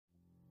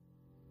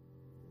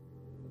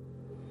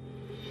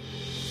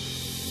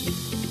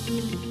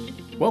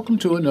Welcome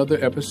to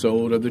another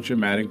episode of the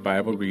Dramatic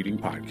Bible Reading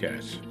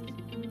Podcast.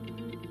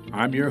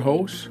 I'm your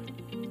host,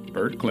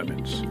 Bert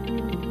Clemens.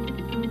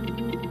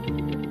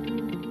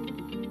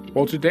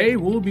 Well, today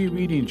we'll be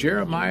reading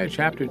Jeremiah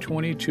chapter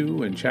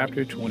 22 and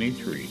chapter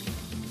 23,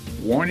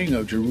 warning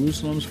of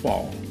Jerusalem's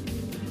fall,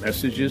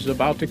 messages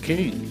about the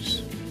kings,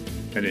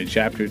 and in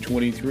chapter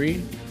 23,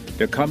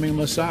 the coming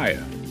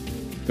Messiah,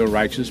 the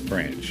righteous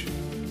branch,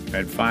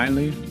 and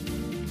finally,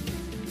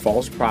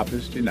 false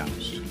prophets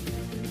denounced.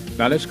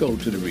 Now let's go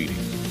to the reading.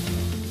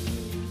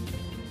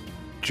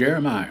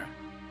 Jeremiah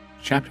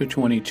chapter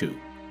 22,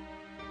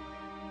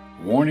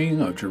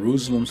 warning of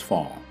Jerusalem's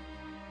fall.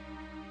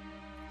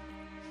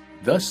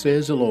 Thus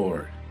says the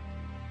Lord,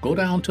 go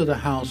down to the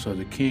house of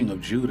the king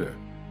of Judah,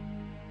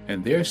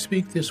 and there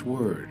speak this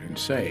word, and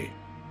say,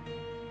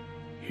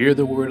 hear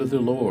the word of the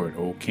Lord,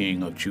 O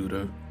king of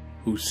Judah,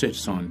 who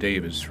sits on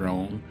David's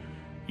throne,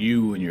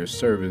 you and your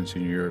servants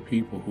and your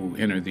people who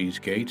enter these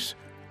gates.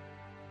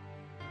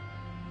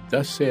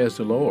 Thus says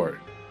the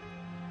Lord,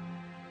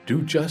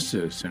 do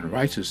justice and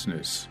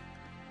righteousness,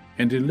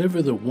 and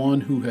deliver the one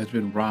who has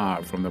been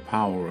robbed from the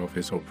power of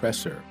his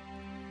oppressor.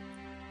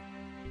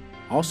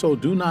 Also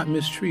do not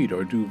mistreat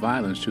or do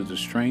violence to the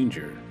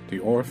stranger, the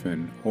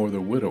orphan, or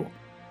the widow,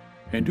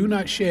 and do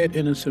not shed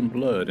innocent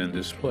blood in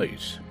this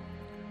place.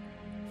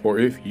 For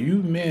if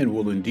you men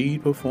will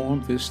indeed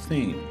perform this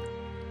thing,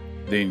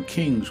 then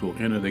kings will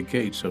enter the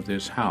gates of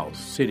this house,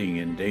 sitting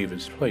in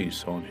David's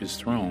place on his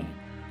throne,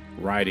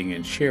 riding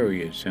in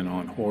chariots and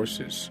on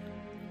horses,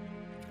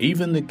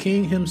 even the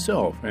king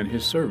himself and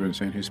his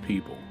servants and his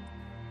people.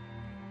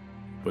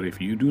 But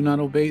if you do not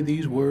obey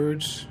these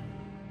words,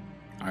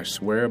 I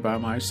swear by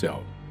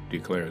myself,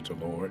 declares the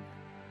Lord,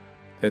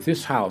 that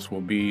this house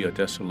will be a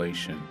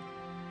desolation.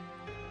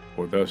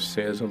 For thus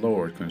says the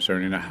Lord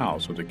concerning the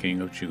house of the king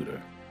of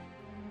Judah,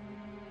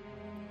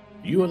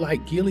 you are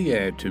like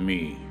Gilead to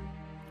me,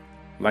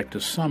 like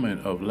the summit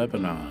of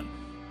Lebanon.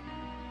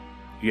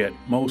 Yet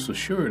most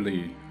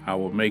assuredly I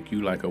will make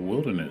you like a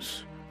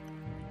wilderness,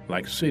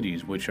 like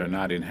cities which are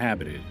not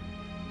inhabited.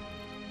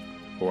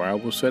 For I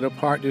will set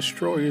apart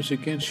destroyers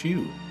against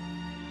you,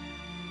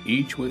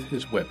 each with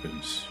his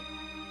weapons,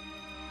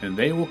 and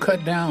they will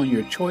cut down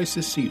your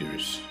choicest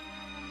cedars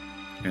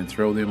and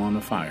throw them on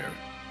the fire.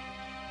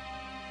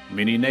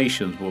 Many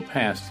nations will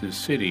pass this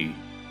city,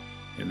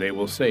 and they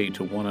will say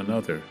to one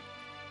another,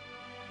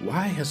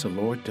 why has the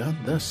Lord done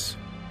thus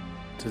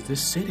to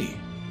this city?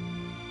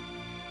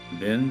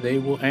 Then they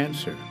will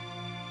answer,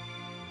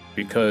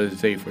 because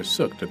they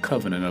forsook the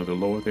covenant of the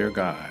Lord their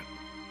God,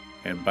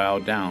 and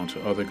bowed down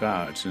to other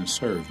gods and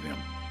served them.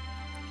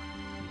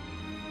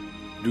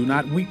 Do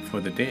not weep for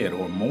the dead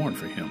or mourn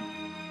for him,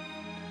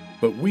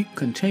 but weep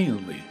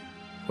continually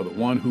for the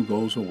one who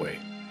goes away,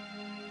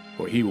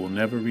 for he will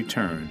never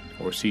return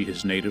or see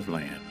his native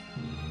land.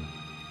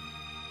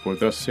 For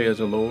thus says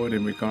the Lord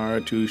in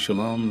regard to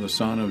Shallum the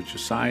son of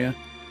Josiah,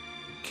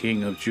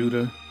 king of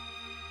Judah,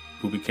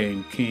 who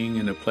became king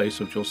in the place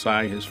of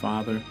Josiah his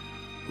father,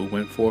 who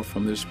went forth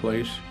from this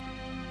place,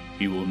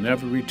 he will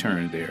never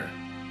return there,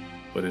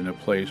 but in the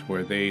place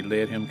where they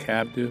led him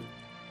captive,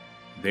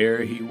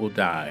 there he will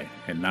die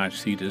and not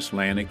see this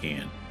land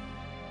again.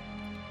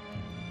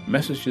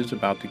 Messages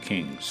about the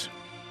kings.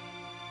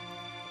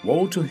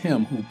 Woe to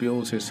him who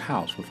builds his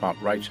house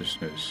without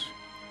righteousness,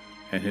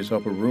 and his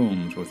upper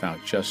rooms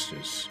without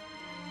justice,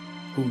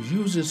 who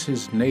uses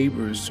his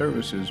neighbor's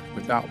services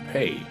without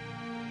pay,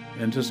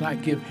 and does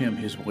not give him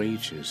his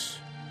wages,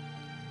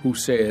 who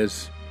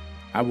says,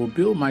 I will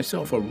build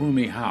myself a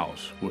roomy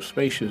house with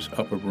spacious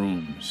upper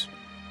rooms,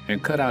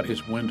 and cut out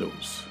its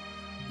windows,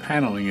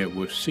 paneling it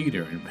with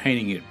cedar and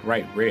painting it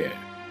bright red.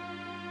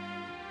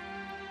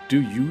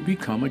 Do you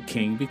become a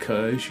king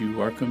because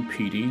you are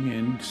competing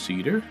in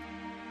cedar?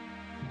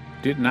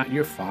 Did not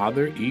your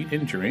father eat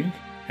and drink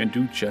and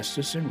do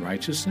justice and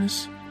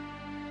righteousness?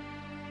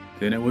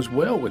 Then it was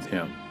well with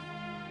him.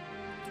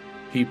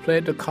 He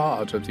pled the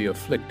cause of the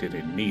afflicted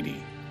and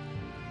needy.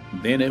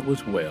 Then it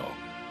was well.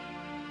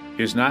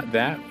 Is not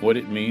that what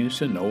it means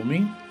to know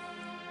me?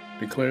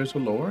 Declares the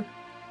Lord.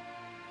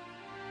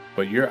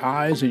 But your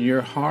eyes and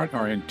your heart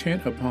are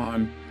intent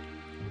upon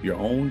your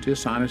own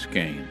dishonest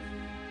gain,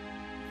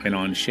 and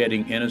on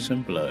shedding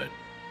innocent blood,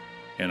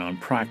 and on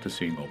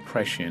practicing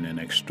oppression and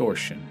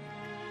extortion.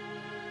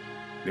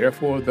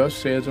 Therefore thus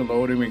says the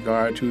Lord in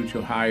regard to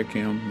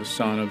Jehoiakim the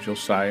son of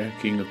Josiah,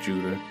 king of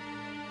Judah,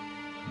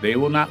 they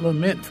will not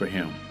lament for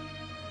him.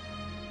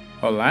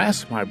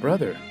 Alas, my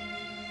brother,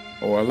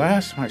 or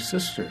alas, my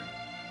sister.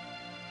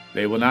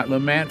 They will not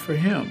lament for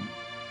him.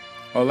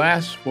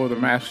 Alas for the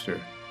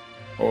master,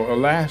 or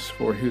alas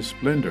for his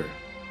splendor.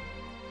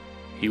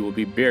 He will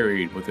be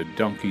buried with a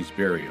donkey's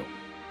burial,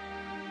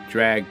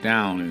 dragged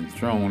down and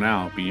thrown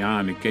out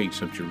beyond the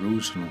gates of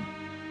Jerusalem.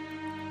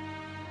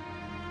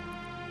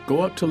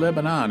 Go up to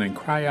Lebanon and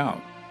cry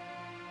out,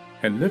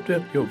 and lift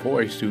up your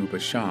voice to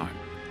Bashan.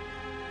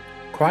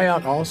 Cry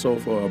out also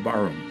for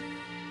Abarim,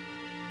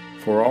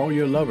 for all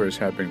your lovers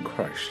have been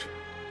crushed.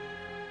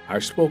 I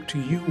spoke to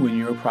you in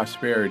your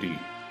prosperity,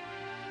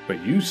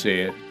 But you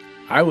said,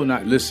 I will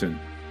not listen.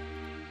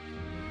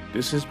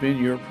 This has been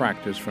your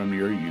practice from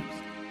your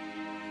youth,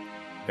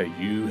 that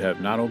you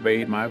have not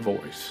obeyed my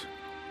voice.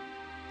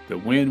 The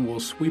wind will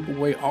sweep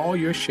away all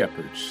your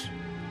shepherds,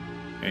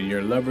 and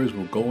your lovers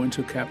will go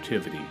into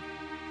captivity.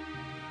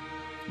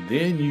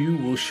 Then you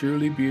will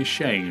surely be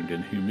ashamed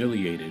and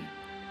humiliated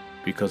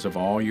because of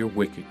all your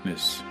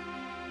wickedness.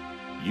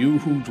 You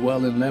who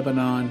dwell in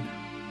Lebanon,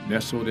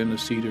 nestled in the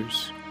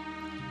cedars,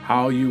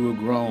 how you will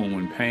groan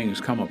when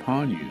pangs come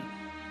upon you,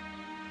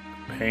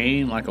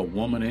 pain like a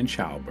woman in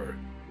childbirth.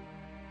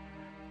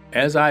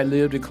 As I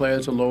live,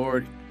 declares the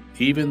Lord,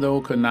 even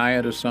though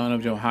Coniah the son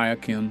of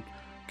Jehoiakim,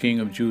 king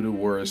of Judah,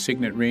 wore a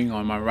signet ring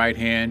on my right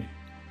hand,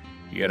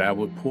 yet I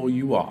would pull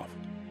you off,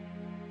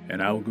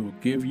 and I will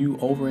give you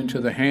over into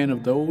the hand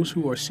of those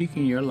who are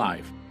seeking your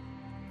life.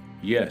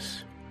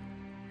 Yes,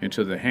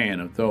 into the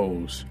hand of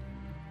those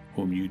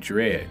whom you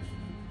dread,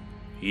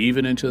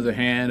 even into the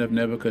hand of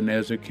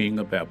Nebuchadnezzar, king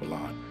of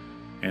Babylon,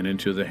 and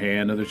into the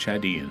hand of the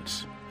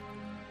Chaldeans.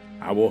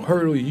 I will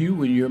hurl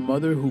you and your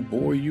mother who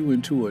bore you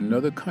into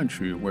another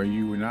country where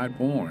you were not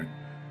born,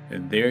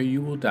 and there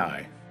you will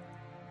die.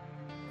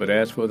 But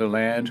as for the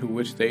land to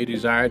which they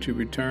desire to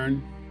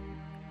return,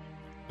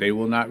 they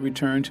will not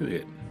return to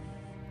it.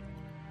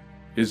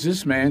 Is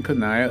this man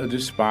Coniah a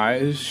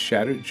despised,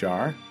 shattered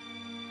jar?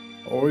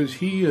 Or is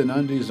he an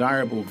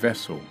undesirable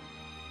vessel?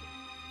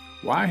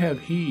 Why have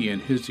he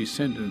and his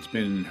descendants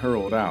been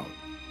hurled out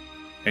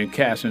and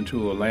cast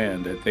into a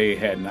land that they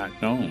had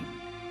not known?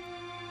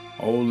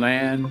 O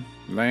land,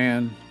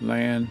 land,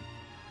 land,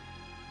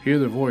 hear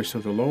the voice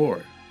of the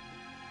Lord.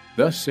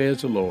 Thus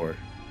says the Lord,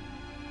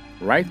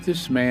 write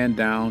this man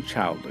down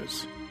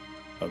childless,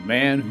 a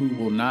man who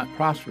will not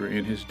prosper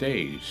in his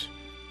days,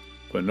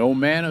 but no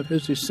man of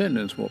his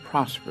descendants will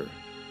prosper,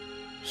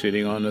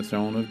 sitting on the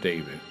throne of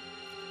David,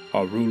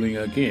 or ruling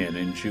again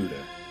in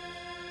Judah.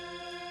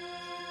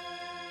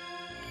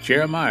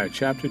 Jeremiah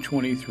chapter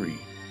 23.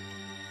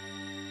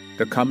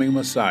 The coming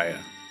Messiah,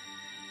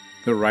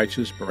 the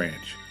righteous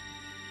branch.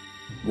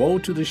 Woe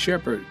to the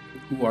shepherd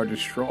who are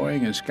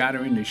destroying and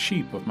scattering the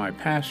sheep of my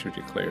pasture,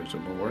 declares the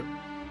Lord.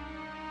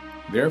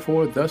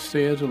 Therefore thus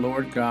says the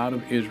Lord God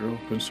of Israel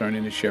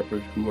concerning the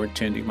shepherds who are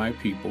tending my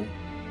people,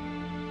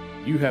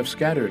 you have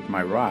scattered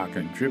my rock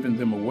and driven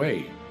them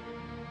away,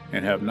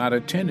 and have not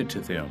attended to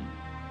them.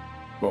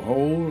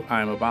 Behold,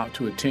 I am about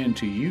to attend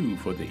to you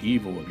for the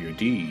evil of your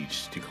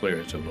deeds,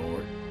 declares the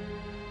Lord.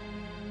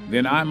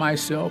 Then I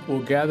myself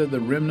will gather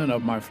the remnant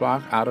of my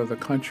flock out of the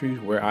countries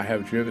where I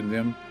have driven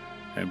them,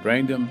 and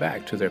bring them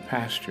back to their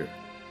pasture,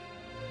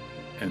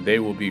 and they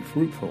will be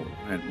fruitful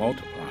and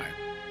multiply.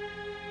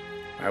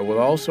 I will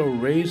also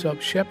raise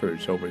up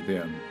shepherds over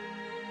them,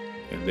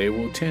 and they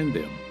will tend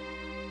them,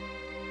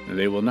 and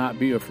they will not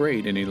be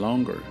afraid any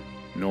longer,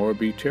 nor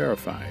be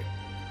terrified,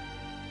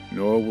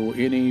 nor will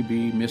any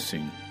be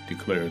missing,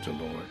 declares the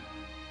Lord.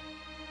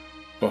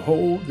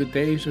 Behold, the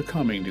days are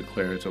coming,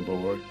 declares the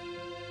Lord,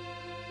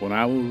 when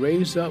I will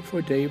raise up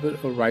for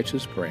David a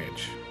righteous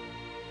branch,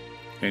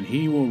 and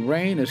he will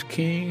reign as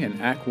king and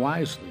act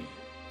wisely,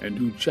 and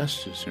do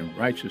justice and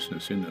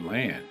righteousness in the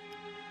land.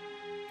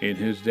 In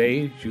his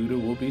day Judah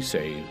will be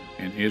saved,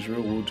 and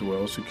Israel will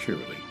dwell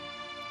securely.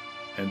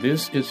 And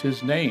this is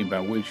his name by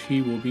which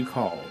he will be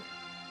called,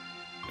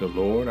 the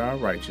Lord our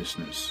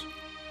righteousness.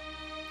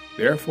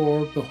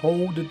 Therefore,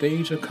 behold, the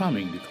days are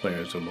coming,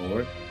 declares the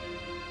Lord,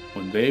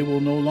 when they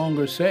will no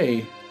longer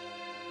say,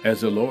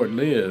 as the Lord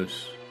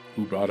lives,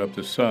 who brought up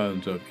the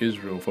sons of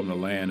Israel from the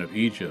land of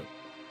Egypt,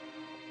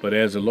 but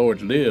as the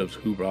Lord lives,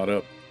 who brought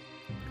up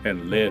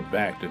and led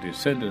back the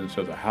descendants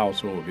of the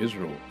household of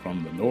Israel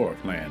from the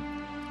north land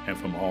and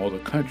from all the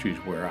countries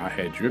where I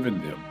had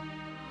driven them,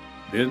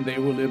 then they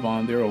will live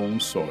on their own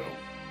soil.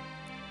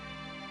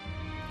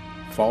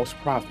 False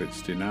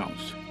prophets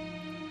denounced.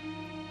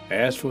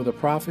 As for the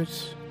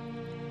prophets,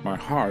 my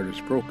heart is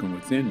broken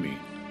within me.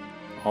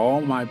 All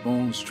my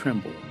bones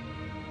tremble.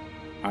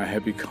 I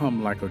have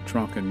become like a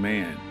drunken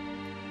man,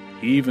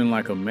 even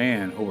like a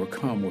man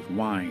overcome with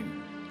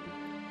wine,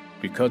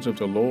 because of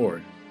the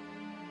Lord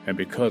and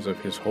because of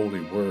his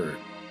holy word.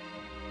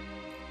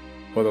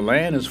 For the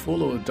land is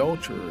full of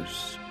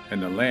adulterers,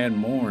 and the land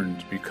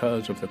mourns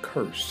because of the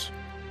curse.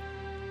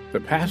 The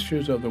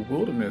pastures of the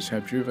wilderness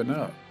have driven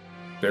up.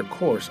 Their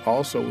course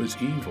also is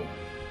evil,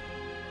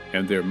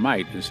 and their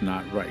might is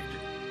not right.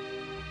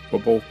 For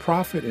both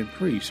prophet and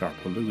priest are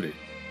polluted.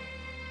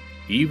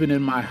 Even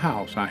in my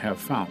house I have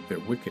found their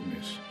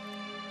wickedness,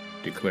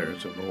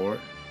 declares the Lord.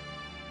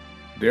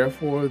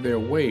 Therefore their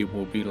way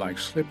will be like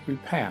slippery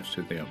paths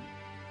to them.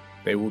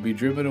 They will be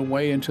driven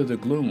away into the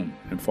gloom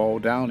and fall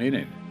down in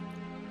it,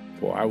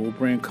 for I will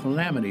bring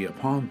calamity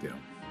upon them.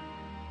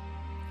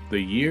 The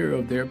year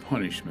of their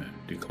punishment,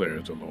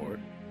 declares the Lord.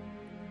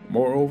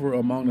 Moreover,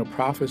 among the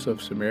prophets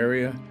of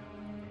Samaria,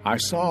 I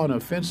saw an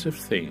offensive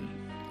thing.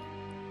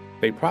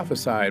 They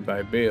prophesied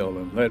by Baal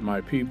and led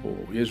my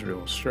people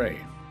Israel astray.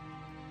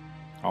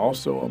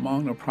 Also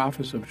among the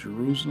prophets of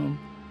Jerusalem,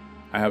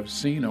 I have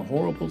seen a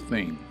horrible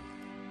thing.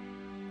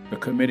 the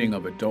committing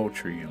of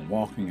adultery and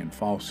walking in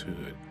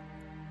falsehood,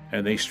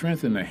 and they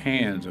strengthen the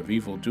hands of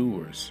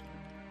evildoers,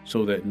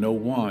 so that no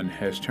one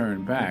has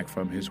turned back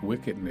from his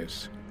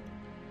wickedness.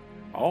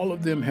 All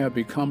of them have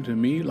become to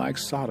me like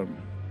Sodom,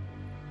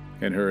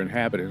 and her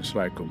inhabitants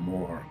like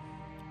Gomorrah.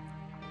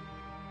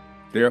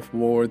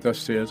 Therefore, thus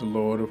says the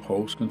Lord of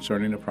hosts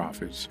concerning the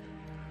prophets,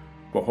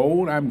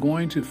 Behold, I am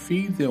going to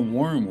feed them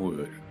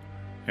wormwood,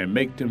 and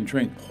make them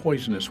drink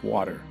poisonous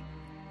water.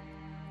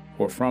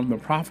 For from the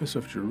prophets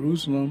of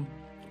Jerusalem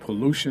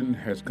pollution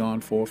has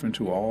gone forth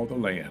into all the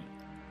land.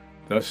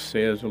 Thus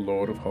says the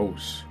Lord of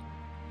hosts,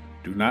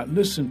 Do not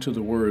listen to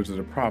the words of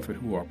the prophet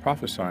who are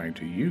prophesying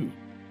to you.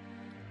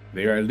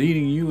 They are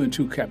leading you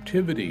into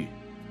captivity.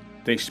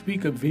 They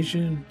speak a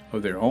vision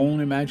of their own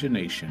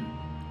imagination,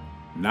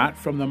 not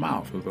from the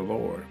mouth of the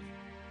Lord.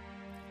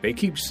 They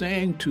keep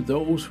saying to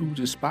those who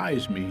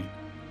despise me,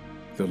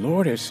 The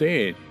Lord has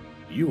said,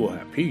 you will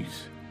have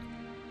peace.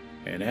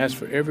 And as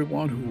for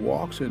everyone who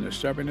walks in the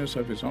stubbornness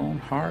of his own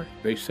heart,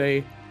 they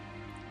say,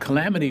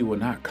 Calamity will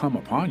not come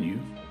upon you.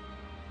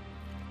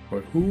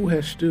 But who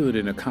has stood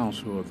in the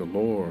counsel of the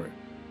Lord,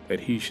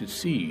 that he should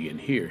see and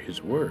hear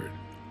his word?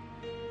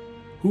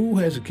 Who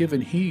has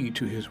given heed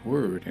to his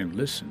word and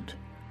listened?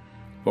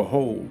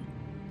 Behold,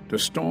 the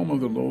storm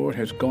of the Lord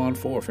has gone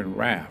forth in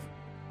wrath,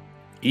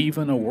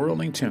 even a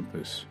whirling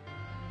tempest.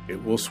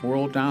 It will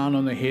swirl down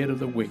on the head of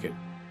the wicked.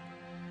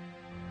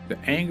 The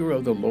anger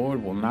of the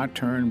Lord will not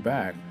turn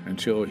back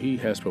until he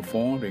has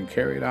performed and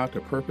carried out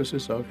the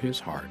purposes of his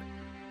heart.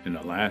 In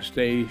the last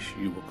days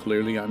you will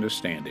clearly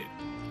understand it.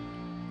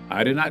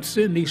 I did not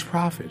send these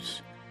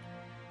prophets,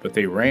 but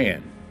they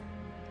ran.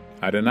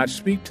 I did not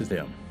speak to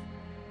them,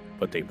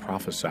 but they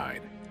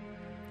prophesied.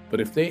 But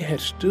if they had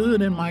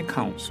stood in my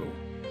counsel,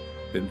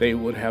 then they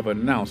would have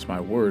announced my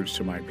words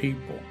to my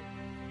people,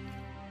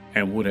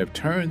 and would have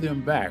turned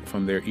them back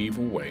from their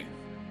evil way,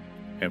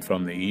 and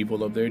from the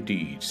evil of their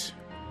deeds.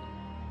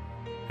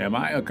 Am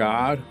I a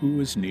God who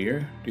is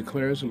near,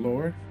 declares the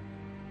Lord,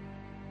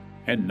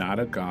 and not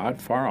a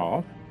God far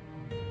off?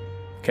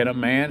 Can a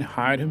man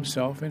hide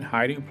himself in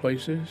hiding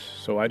places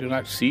so I do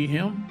not see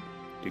him,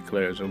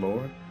 declares the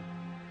Lord?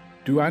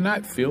 Do I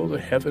not fill the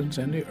heavens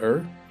and the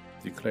earth,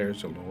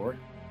 declares the Lord?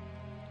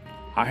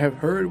 I have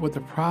heard what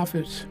the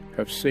prophets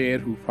have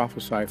said who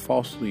prophesy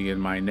falsely in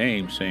my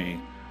name,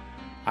 saying,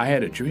 I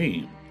had a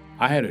dream,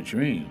 I had a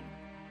dream.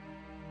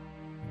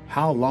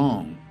 How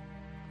long?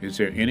 Is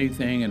there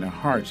anything in the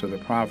hearts of the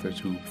prophets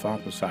who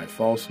prophesy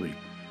falsely,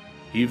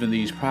 even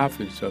these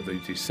prophets of the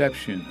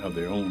deception of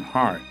their own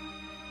heart,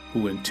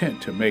 who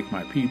intend to make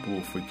my people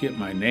forget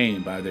my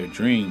name by their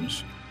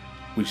dreams,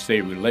 which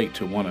they relate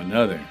to one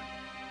another,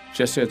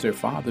 just as their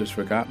fathers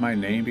forgot my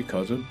name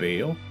because of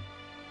Baal?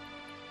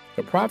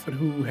 The prophet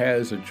who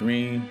has a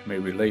dream may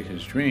relate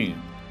his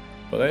dream,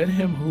 but let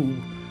him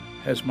who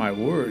has my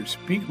word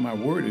speak my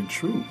word in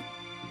truth.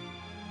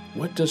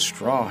 What does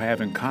straw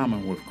have in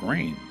common with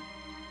grain,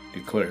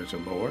 declares the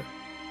Lord?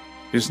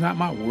 Is not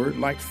my word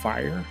like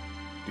fire,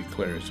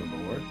 declares the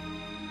Lord,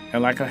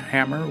 and like a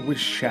hammer which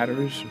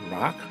shatters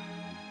rock?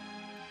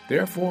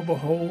 Therefore,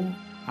 behold,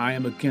 I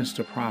am against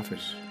the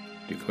prophets,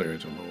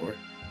 declares the Lord,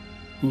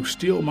 who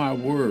steal my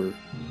word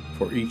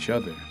for each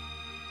other.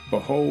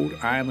 Behold,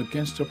 I am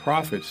against the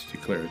prophets,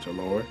 declares the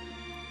Lord,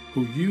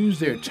 who use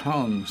their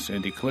tongues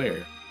and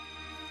declare.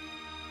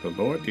 The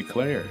Lord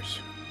declares,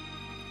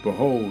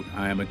 Behold,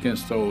 I am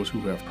against those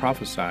who have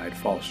prophesied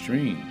false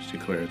dreams,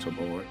 declares the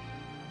Lord,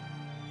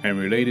 and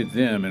related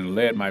them and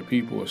led my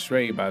people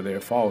astray by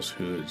their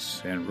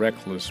falsehoods and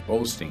reckless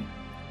boasting.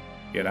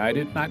 Yet I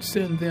did not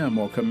send them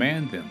or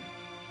command them,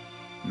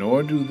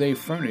 nor do they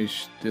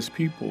furnish this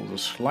people the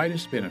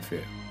slightest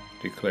benefit,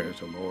 declares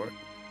the Lord.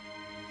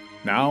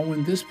 Now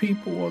when this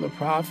people or the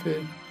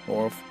prophet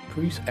or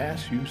priest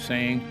asks you,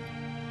 saying,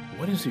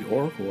 What is the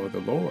oracle of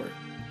the Lord?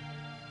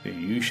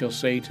 Then you shall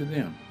say to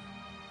them,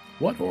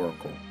 What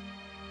oracle?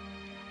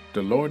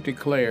 The Lord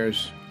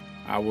declares,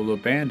 I will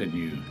abandon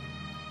you.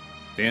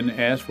 Then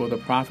as for the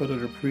prophet or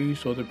the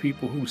priest or the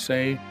people who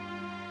say,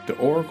 The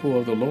oracle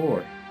of the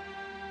Lord,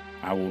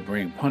 I will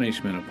bring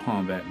punishment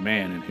upon that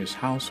man and his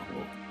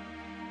household.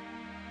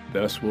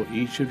 Thus will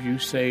each of you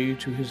say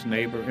to his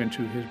neighbor and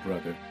to his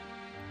brother,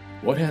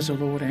 What has the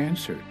Lord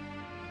answered?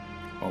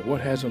 Or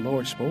what has the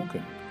Lord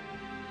spoken?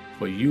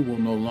 For you will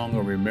no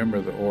longer remember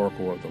the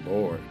oracle of the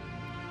Lord,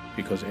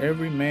 because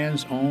every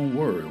man's own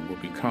word will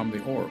become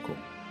the oracle,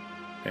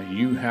 and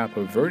you have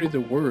perverted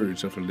the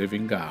words of the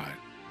living God,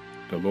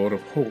 the Lord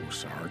of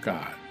hosts, our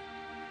God.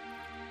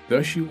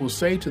 Thus you will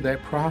say to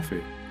that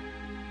prophet,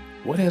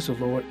 What has the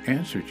Lord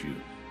answered you?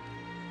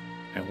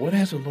 And what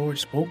has the Lord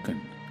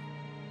spoken?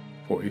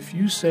 For if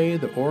you say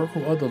the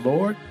oracle of the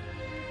Lord,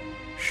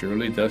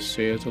 surely thus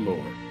says the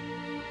Lord,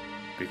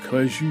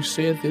 because you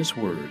said this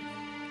word,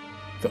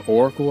 the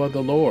oracle of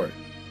the Lord,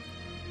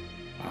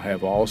 I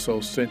have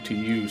also sent to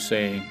you,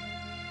 saying,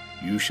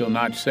 You shall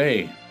not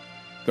say,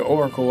 the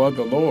oracle of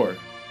the Lord.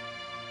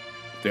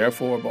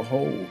 Therefore,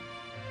 behold,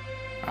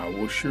 I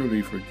will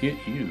surely forget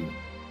you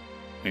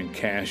and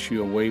cast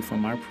you away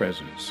from my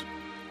presence.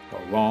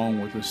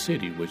 along with the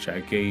city which I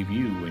gave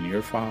you and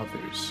your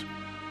fathers.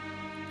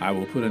 I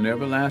will put an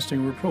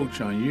everlasting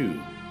reproach on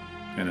you,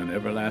 and an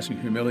everlasting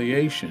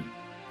humiliation,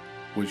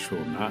 which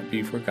will not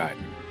be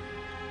forgotten.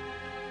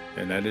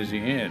 And that is the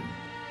end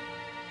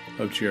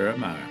of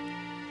Jeremiah,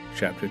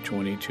 chapter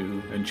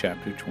 22 and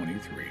chapter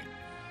 23.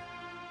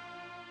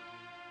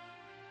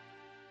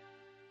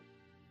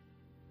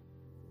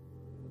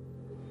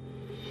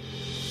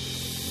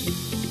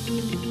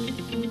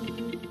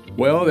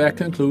 Well, that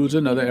concludes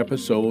another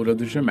episode of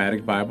the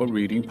Dramatic Bible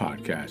Reading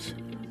Podcast.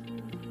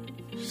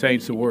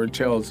 Saints, the Word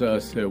tells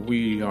us that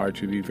we are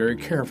to be very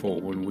careful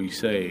when we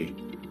say,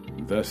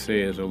 "Thus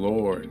says the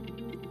Lord,"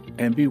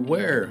 and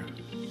beware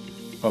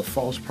of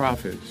false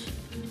prophets.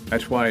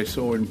 That's why it's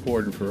so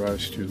important for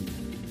us to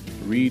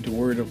read the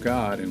Word of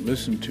God and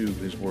listen to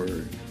His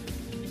Word.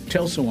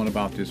 Tell someone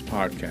about this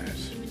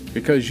podcast,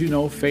 because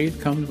faith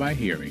comes by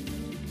hearing,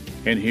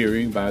 and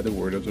hearing by the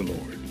Word of the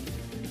Lord.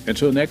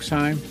 Until next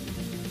time,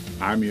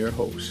 I'm your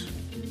host,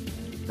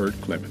 Bert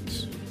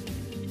Clements.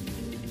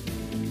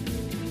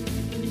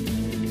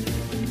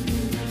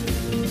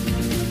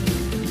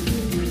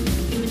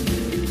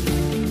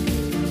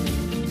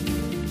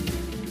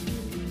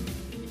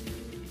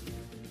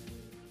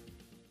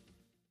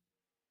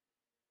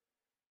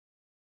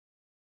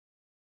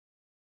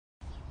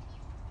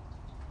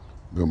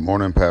 Good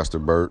morning, Pastor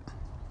Bert.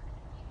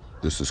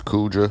 This is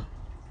Kuja.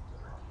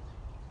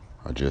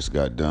 I just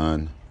got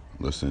done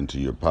listening to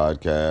your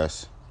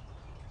podcast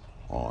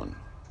on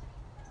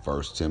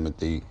 1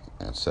 Timothy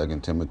and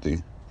 2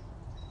 Timothy.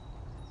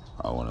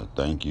 I want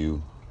to thank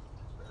you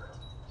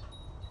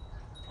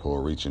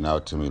for reaching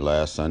out to me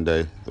last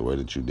Sunday the way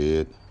that you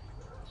did.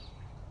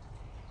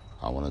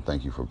 I want to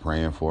thank you for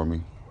praying for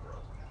me.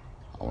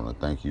 I want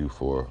to thank you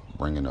for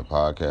bringing the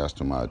podcast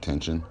to my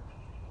attention.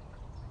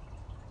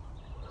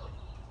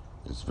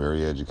 It's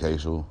very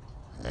educational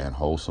and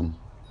wholesome.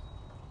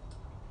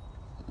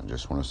 I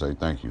just want to say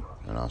thank you,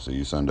 and I'll see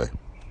you Sunday.